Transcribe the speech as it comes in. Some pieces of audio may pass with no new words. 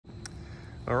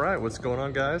All right, what's going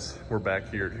on, guys? We're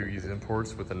back here at Hughes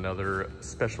Imports with another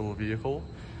special vehicle.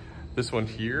 This one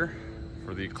here,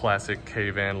 for the classic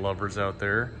K-Van lovers out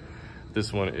there,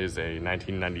 this one is a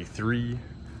 1993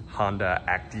 Honda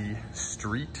Acti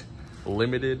Street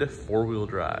Limited 4-wheel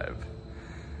drive.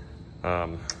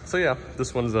 So yeah,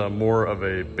 this one's more of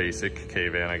a basic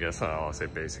K-Van, I guess. I'll say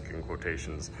basic in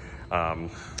quotations.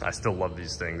 I still love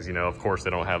these things, you know. Of course, they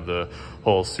don't have the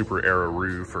whole super aero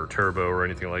roof or turbo or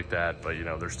anything like that, but you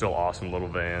know, they're still awesome little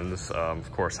vans.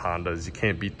 Of course, Hondas, you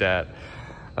can't beat that.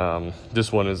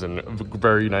 This one is in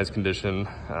very nice condition,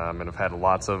 and I've had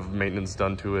lots of maintenance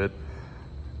done to it.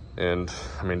 And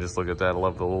I mean, just look at that. I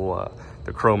love the little,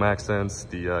 the chrome accents,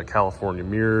 the California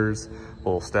mirrors,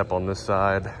 little step on this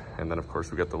side. And then of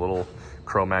course we got the little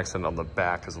chrome accent on the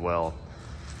back as well.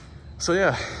 So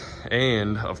yeah,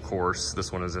 and of course,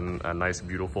 this one is in a nice,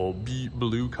 beautiful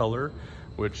blue color,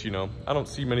 which, you know, I don't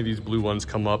see many of these blue ones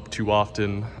come up too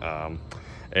often.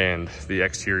 And the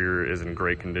exterior is in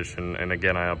great condition. And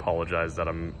again, I apologize that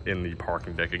I'm in the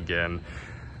parking deck again.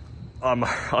 I'm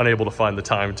unable to find the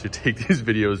time to take these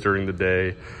videos during the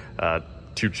day.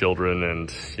 2 children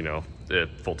and, you know, a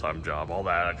full-time job, all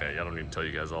that. Okay, I don't need to tell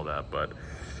you guys all that, but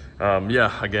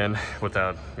yeah, again, with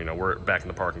that, you know, we're back in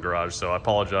the parking garage, so I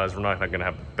apologize. We're not gonna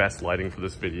have the best lighting for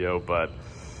this video, but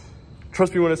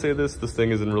trust me when I say this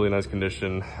thing is in really nice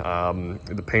condition.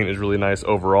 The paint is really nice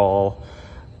overall.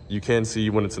 You can see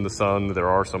when it's in the sun, there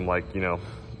are some, like, you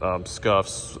know,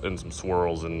 scuffs and some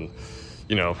swirls and,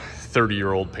 you know,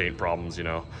 30-year-old paint problems, you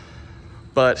know.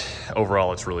 But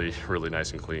overall, it's really, really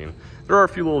nice and clean. There are a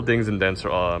few little dings and dents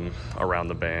around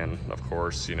the van, of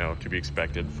course, you know, to be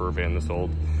expected for a van this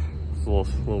old. This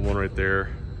little one right there,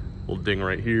 little ding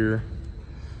right here.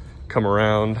 Come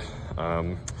around.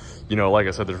 You know, like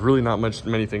I said, there's really not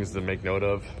many things to make note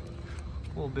of.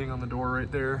 Little ding on the door right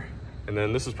there. And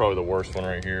then this is probably the worst one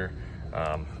right here.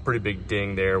 Pretty big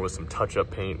ding there with some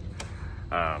touch-up paint.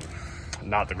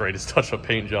 Not the greatest touch-up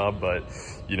paint job, but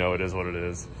you know, it is what it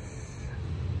is.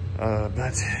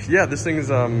 But yeah, this thing is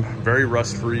very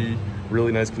rust-free,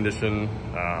 really nice condition.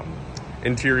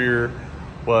 Interior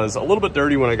was a little bit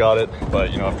dirty when I got it,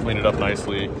 but you know, I've cleaned it up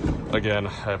nicely. Again,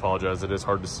 I apologize, it is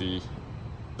hard to see.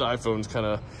 The iPhone's kind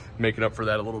of making up for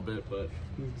that a little bit, but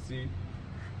you can see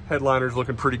headliner's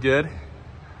looking pretty good.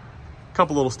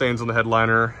 Couple little stains on the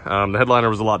headliner. The headliner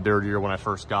was a lot dirtier when I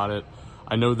first got it.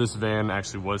 I know this van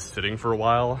actually was sitting for a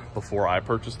while before I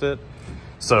purchased it.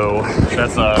 So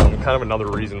that's kind of another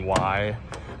reason why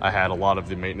I had a lot of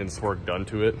the maintenance work done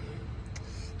to it,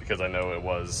 because I know it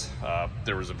was,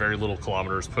 there was a very little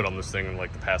kilometers put on this thing in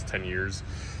like the past 10 years.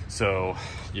 So,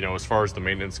 you know, as far as the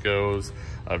maintenance goes,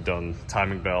 I've done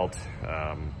timing belt,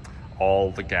 all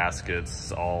the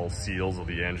gaskets, all seals of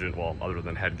the engine, well, other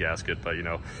than head gasket, but you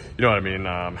know what I mean,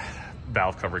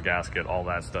 valve cover gasket, all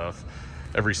that stuff.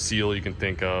 Every seal you can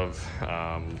think of,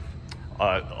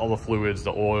 all the fluids,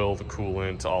 the oil, the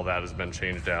coolant, all that has been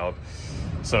changed out.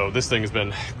 So this thing has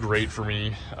been great for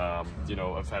me. You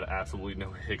know, I've had absolutely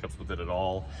no hiccups with it at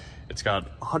all. It's got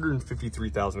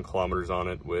 153,000 kilometers on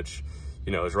it, which,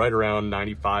 you know, is right around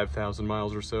 95,000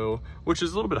 miles or so, which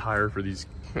is a little bit higher for these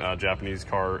Japanese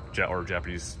car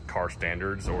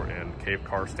standards, and Cape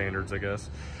car standards, I guess.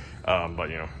 But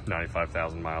you know,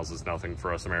 95,000 miles is nothing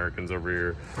for us Americans over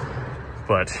here.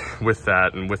 But with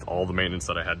that, and with all the maintenance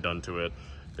that I had done to it,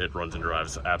 it runs and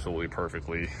drives absolutely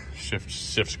perfectly.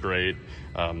 Shifts great.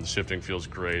 The shifting feels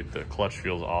great. The clutch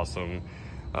feels awesome.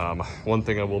 One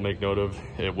thing I will make note of,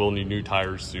 it will need new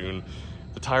tires soon.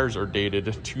 The tires are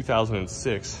dated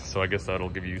 2006, so I guess that'll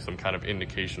give you some kind of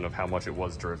indication of how much it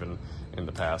was driven in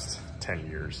the past 10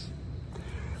 years.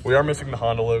 We are missing the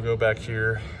Honda logo back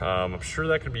here. I'm sure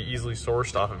that could be easily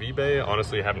sourced off of eBay.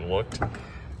 Honestly, I haven't looked,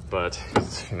 but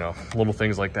you know, little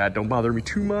things like that don't bother me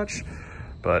too much,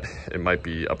 but it might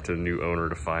be up to the new owner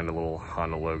to find a little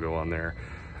Honda logo on there.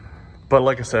 But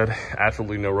like I said,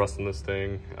 absolutely no rust in this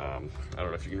thing. I don't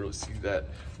know if you can really see that.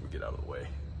 Let me get out of the way.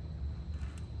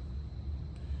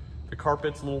 The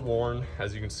carpet's a little worn.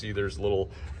 As you can see, there's a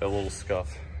little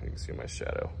scuff. You can see my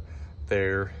shadow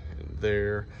there and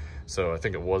there. So I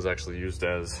think it was actually used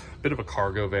as a bit of a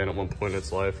cargo van at one point in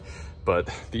its life. But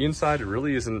the inside, it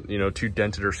really isn't, you know, too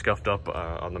dented or scuffed up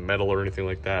on the metal or anything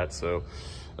like that. So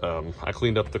I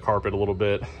cleaned up the carpet a little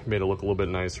bit, made it look a little bit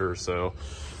nicer. So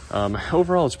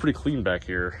overall, it's pretty clean back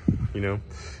here, you know.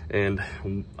 And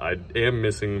I am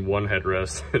missing one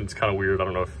headrest. It's kind of weird. I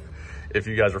don't know if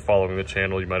you guys are following the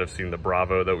channel, you might have seen the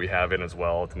Bravo that we have in as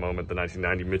well at the moment, the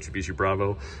 1990 Mitsubishi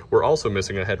Bravo. We're also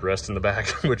missing a headrest in the back,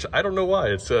 which I don't know why.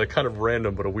 It's kind of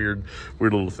random, but a weird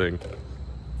little thing.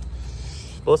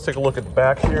 But let's take a look at the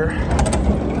back here.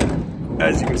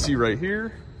 as you can see right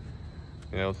here,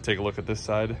 you know, take a look at this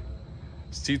side.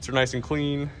 Seats are nice and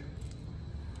clean.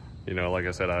 You know, like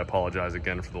I said, I apologize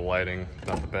again for the lighting.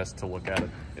 Not the best to look at it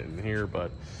in here,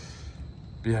 but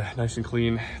yeah, nice and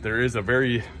clean. There is a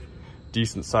very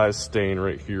decent sized stain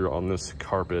right here on this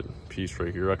carpet piece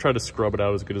right here. I tried to scrub it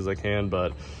out as good as I can,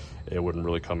 but it wouldn't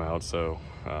really come out. So,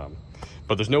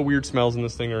 but there's no weird smells in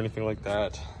this thing or anything like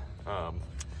that.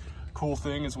 Cool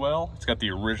thing as well, it's got the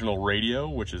original radio,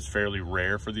 which is fairly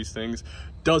rare for these things.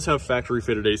 Does have factory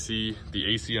fitted AC.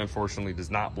 The AC unfortunately does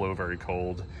not blow very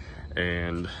cold.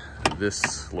 And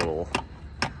this little,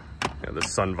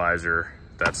 this sun visor,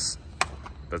 that's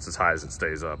as high as it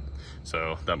stays up.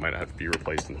 So that might have to be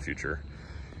replaced in the future.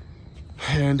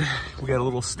 And we got a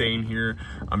little stain here.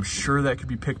 I'm sure that could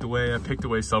be picked away. I picked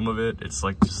away some of it. It's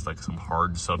like just like some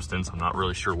hard substance. I'm not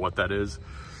really sure what that is.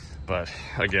 But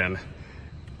again,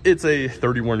 it's a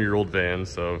 31-year-old van,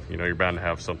 so you know you're bound to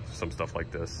have some stuff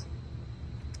like this.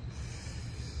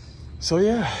 So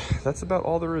yeah, that's about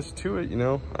all there is to it, you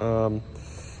know.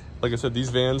 Like I said, these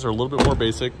vans are a little bit more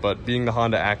basic, but being the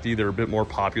Honda Acti, they're a bit more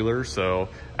popular. So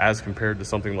as compared to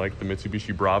something like the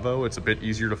Mitsubishi Bravo, it's a bit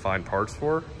easier to find parts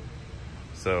for.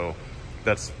 So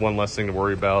that's one less thing to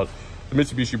worry about. The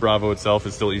Mitsubishi Bravo itself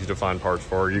is still easy to find parts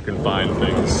for. You can find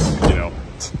things, you know,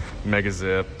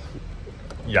 Megazip,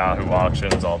 Yahoo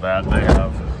Auctions, all that. They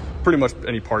have pretty much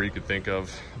any part you could think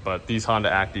of. But these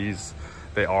Honda Actis,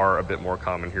 they are a bit more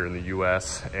common here in the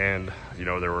US, and you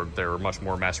know, they were much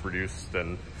more mass produced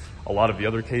than a lot of the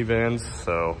other K vans,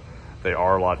 so they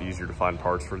are a lot easier to find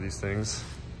parts for these things.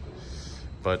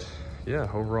 But yeah,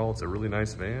 overall it's a really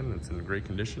nice van. It's in great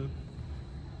condition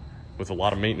with a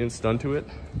lot of maintenance done to it.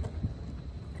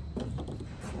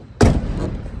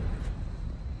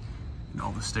 And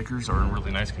all the stickers are in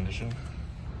really nice condition.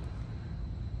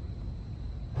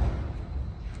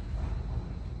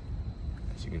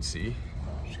 As you can see,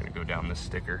 I'm just gonna go down this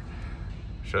sticker,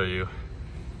 show you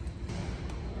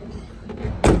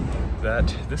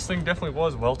that this thing definitely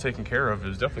was well taken care of. It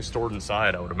was definitely stored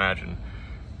inside, I would imagine.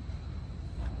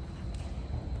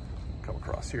 Come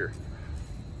across here.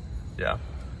 Yeah.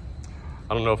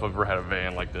 I don't know if I've ever had a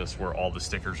van like this where all the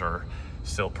stickers are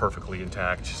still perfectly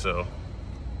intact, so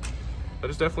that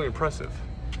is definitely impressive.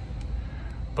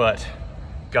 But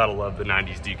gotta love the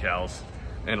 90s decals,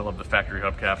 and I love the factory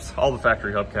hubcaps. All the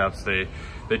factory hubcaps,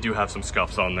 they do have some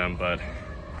scuffs on them, but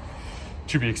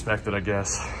to be expected, I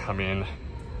guess. I mean,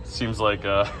 seems like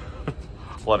a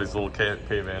lot of these little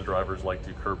K-van drivers like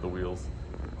to curb the wheels.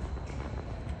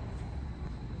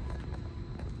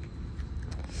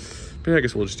 But yeah, I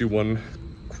guess we'll just do one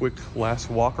quick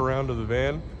last walk around of the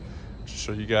van, just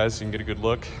show you guys so you can get a good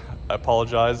look. I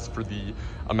apologize for the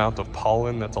amount of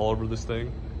pollen that's all over this thing.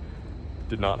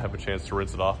 Did not have a chance to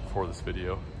rinse it off before this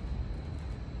video,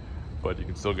 but you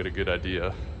can still get a good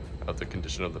idea of the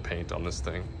condition of the paint on this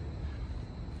thing.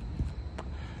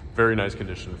 Very nice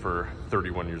condition for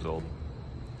 31 years old.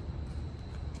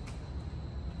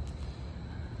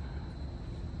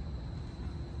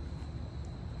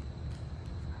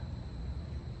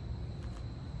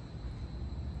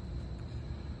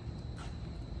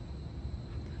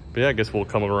 But yeah, I guess we'll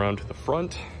come around to the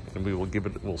front and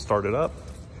we'll start it up.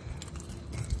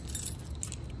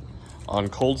 On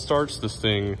cold starts, this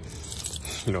thing,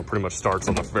 you know, pretty much starts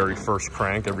on the very first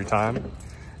crank every time.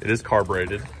 It is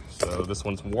carbureted. So this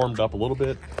one's warmed up a little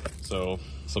bit, so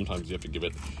sometimes you have to give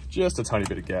it just a tiny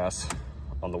bit of gas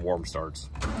on the warm starts.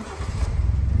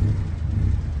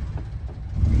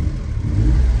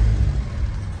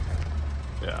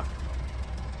 Yeah.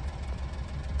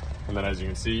 And then as you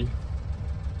can see,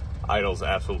 idles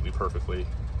absolutely perfectly.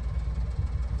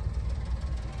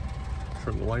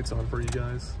 Turn the lights on for you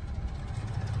guys.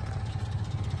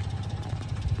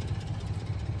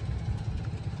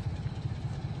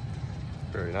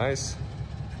 Very nice.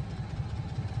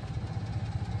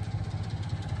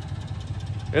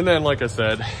 And then, like I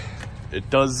said,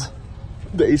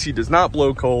 the AC does not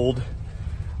blow cold,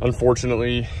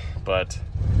 unfortunately, but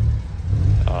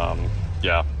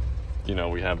yeah, you know,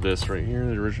 we have this right here,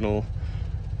 the original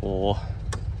little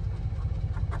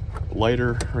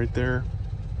lighter right there.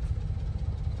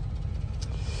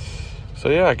 So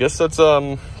yeah, I guess that's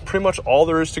pretty much all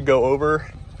there is to go over.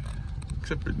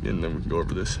 And then we can go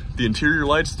over this. The interior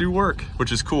lights do work,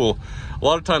 which is cool. A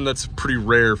lot of time that's pretty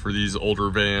rare for these older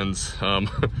vans.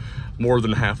 More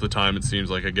than half the time it seems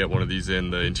like I get one of these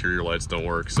in, the interior lights don't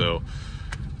work. So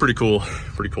pretty cool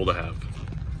to have.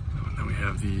 And then we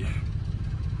have the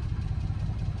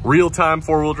real-time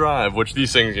four-wheel drive, which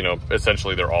these things, you know,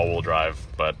 essentially they're all-wheel drive,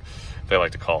 but they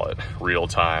like to call it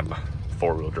real-time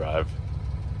four-wheel drive.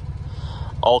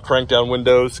 all crank down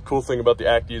windows. Cool thing about the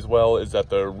Acti as well is that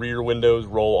the rear windows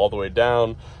roll all the way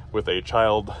down with a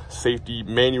child safety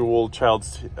manual child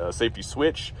safety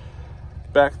switch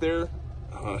back there.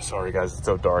 Sorry guys, it's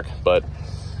so dark, but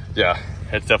yeah,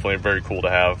 it's definitely very cool to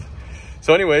have.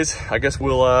 So anyways, I guess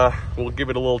we'll give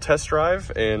it a little test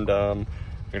drive, and I'm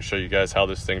gonna show you guys how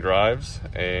this thing drives,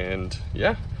 and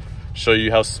yeah, show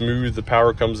you how smooth the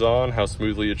power comes on, how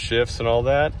smoothly it shifts and all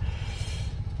that.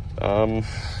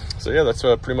 So yeah, that's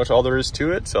pretty much all there is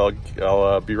to it. So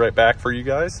I'll be right back for you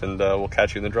guys, and we'll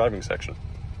catch you in the driving section.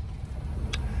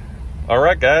 All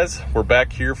right guys, we're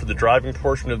back here for the driving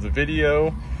portion of the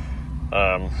video.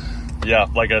 Yeah,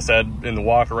 like I said, in the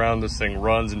walk around, this thing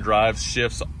runs and drives,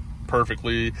 shifts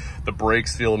perfectly. The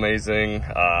brakes feel amazing.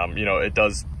 You know, it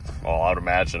does, well, I would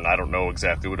imagine, I don't know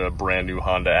exactly what a brand new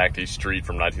Honda Acti Street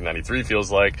from 1993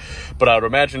 feels like, but I would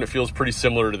imagine it feels pretty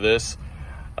similar to this.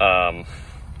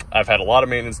 I've had a lot of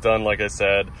maintenance done, like I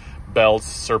said, belts,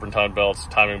 serpentine belts,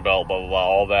 timing belt, blah, blah, blah,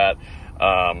 all that.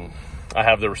 I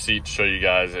have the receipt to show you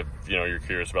guys if, you know, you're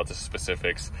curious about the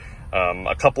specifics.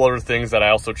 A couple other things that I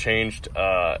also changed,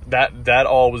 that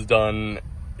all was done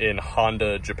in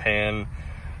Honda Japan.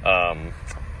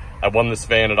 I won this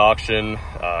van at auction,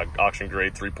 auction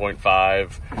grade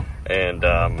 3.5, and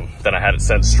then I had it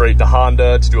sent straight to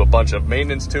Honda to do a bunch of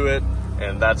maintenance to it,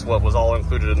 and that's what was all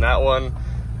included in that one.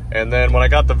 And then when I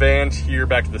got the van here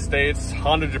back to the States,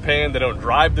 Honda Japan, they don't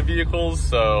drive the vehicles,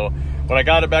 so when I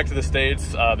got it back to the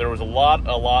States, there was a lot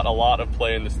of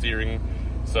play in the steering,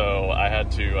 so I had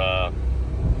to,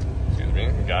 excuse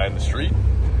me, guy in the street,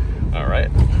 all right.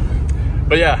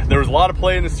 But yeah, there was a lot of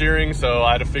play in the steering, so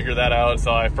I had to figure that out.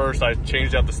 So I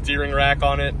changed out the steering rack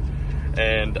on it,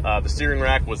 and the steering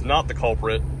rack was not the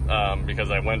culprit, because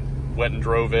I went and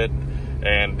drove it,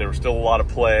 and there was still a lot of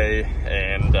play,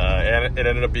 and it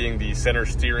ended up being the center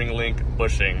steering link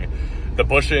bushing. The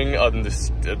bushing on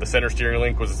the center steering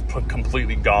link was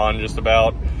completely gone, just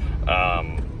about.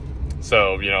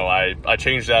 So you know, I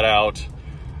changed that out.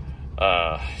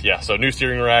 Yeah, so new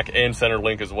steering rack and center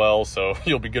link as well, so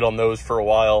you'll be good on those for a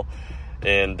while.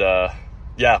 And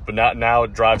yeah, but now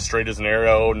it drives straight as an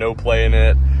arrow, no play in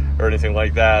it or anything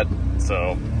like that.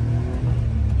 So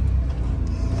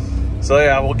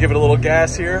yeah, we'll give it a little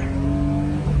gas here,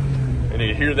 and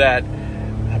you hear that,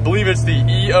 I believe it's the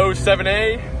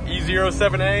E07A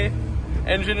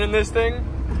engine in this thing.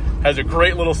 Has a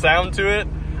great little sound to it.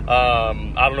 I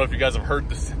don't know if you guys have heard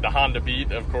the Honda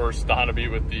Beat. Of course, the Honda Beat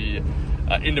with the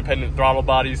independent throttle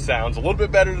bodies sounds a little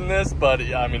bit better than this, but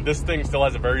I mean, this thing still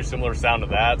has a very similar sound to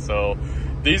that. So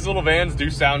these little vans do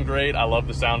sound great. I love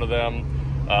the sound of them.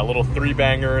 A little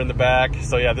 3-banger in the back.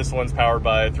 So yeah, this one's powered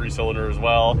by a 3-cylinder as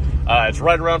well. It's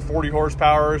right around 40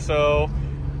 horsepower or so.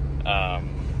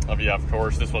 Yeah, of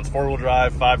course, this one's 4-wheel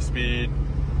drive, 5-speed.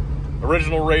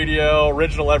 Original radio,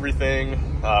 original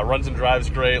everything, runs and drives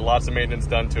great, lots of maintenance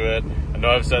done to it. I know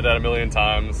I've said that a million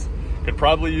times. Could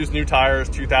probably use new tires,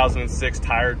 2006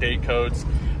 tire date codes.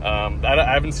 I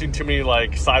haven't seen too many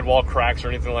like sidewall cracks or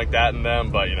anything like that in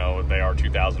them, but you know, they are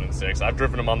 2006. I've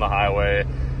driven them on the highway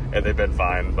and they've been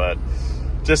fine, but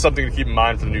just something to keep in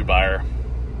mind for the new buyer.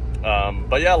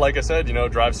 But yeah, like I said, you know,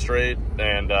 drive straight,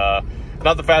 and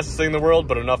not the fastest thing in the world,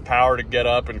 but enough power to get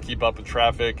up and keep up with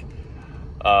traffic.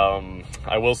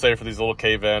 I will say, for these little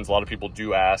K-vans, a lot of people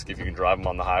do ask if you can drive them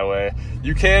on the highway.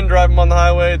 You can drive them on the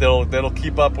highway. They'll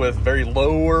keep up with very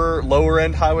lower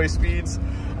end highway speeds.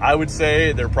 I would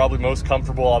say they're probably most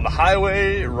comfortable on the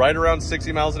highway, right around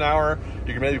 60 miles an hour.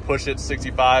 You can maybe push it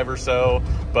 65 or so,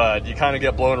 but you kind of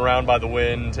get blown around by the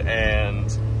wind,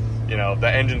 and you know,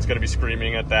 the engine's going to be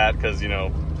screaming at that, because you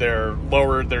know, they're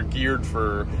geared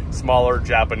for smaller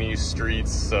Japanese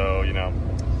streets. So you know,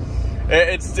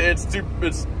 it's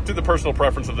to the personal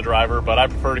preference of the driver, but I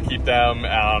prefer to keep them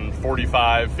on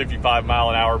 45, 55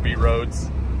 mile an hour beat roads.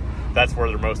 That's where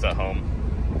they're most at home.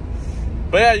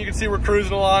 But yeah, you can see we're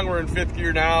cruising along. We're in 5th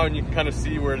gear now, and you can kind of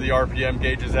see where the RPM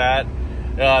gauge is at.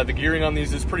 The gearing on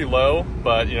these is pretty low,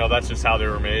 but you know, that's just how they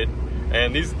were made.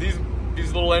 And these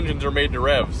little engines are made to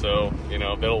rev, so you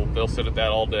know, they'll sit at that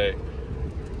all day.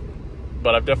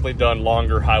 But I've definitely done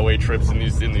longer highway trips in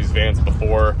these vans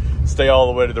before. Stay all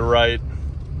the way to the right.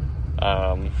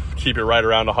 Keep it right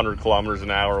around 100 kilometers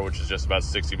an hour, which is just about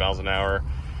 60 miles an hour.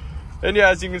 And yeah,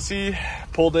 as you can see,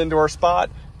 pulled into our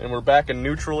spot, and we're back in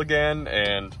neutral again,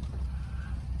 and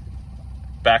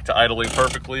back to idling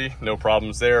perfectly. No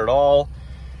problems there at all.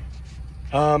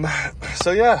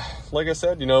 So yeah, like I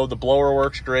said, you know, the blower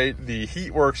works great. The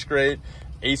heat works great.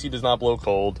 AC does not blow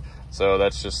cold. So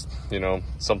that's just, you know,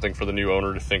 something for the new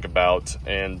owner to think about.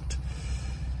 And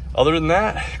other than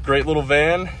that, great little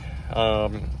van.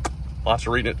 lots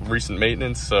of recent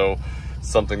maintenance, so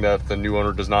something that the new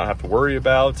owner does not have to worry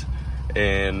about.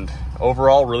 And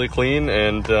overall, really clean,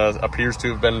 and appears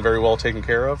to have been very well taken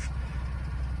care of.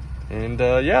 And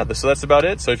yeah, so that's about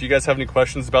it. So if you guys have any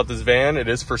questions about this van, it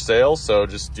is for sale. So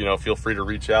just, feel free to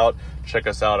reach out. Check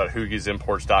us out at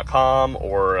Hoogie'sImports.com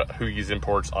or Hoogie's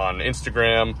Imports on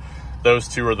Instagram. Those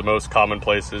two are the most common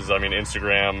places. I mean,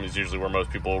 Instagram is usually where most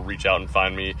people reach out and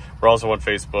find me. We're also on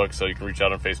Facebook, so you can reach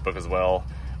out on Facebook as well.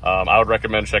 I would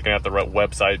recommend checking out the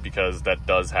website because that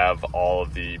does have all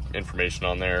of the information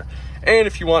on there. And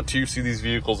if you want to see these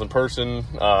vehicles in person,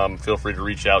 feel free to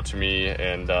reach out to me,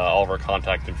 and all of our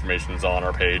contact information is on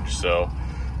our page. So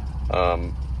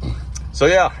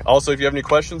yeah, also if you have any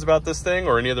questions about this thing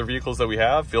or any other vehicles that we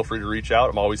have, feel free to reach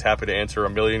out. I'm always happy to answer a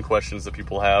million questions that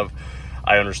people have.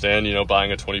 I understand,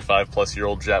 buying a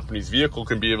 25-plus-year-old Japanese vehicle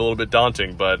can be a little bit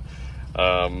daunting, but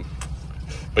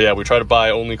yeah, we try to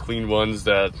buy only clean ones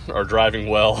that are driving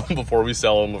well before we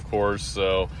sell them, of course.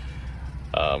 So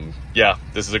yeah,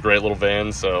 this is a great little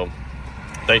van. So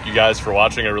thank you guys for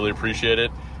watching. I really appreciate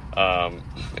it.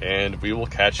 And we will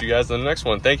catch you guys in the next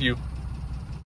one. Thank you.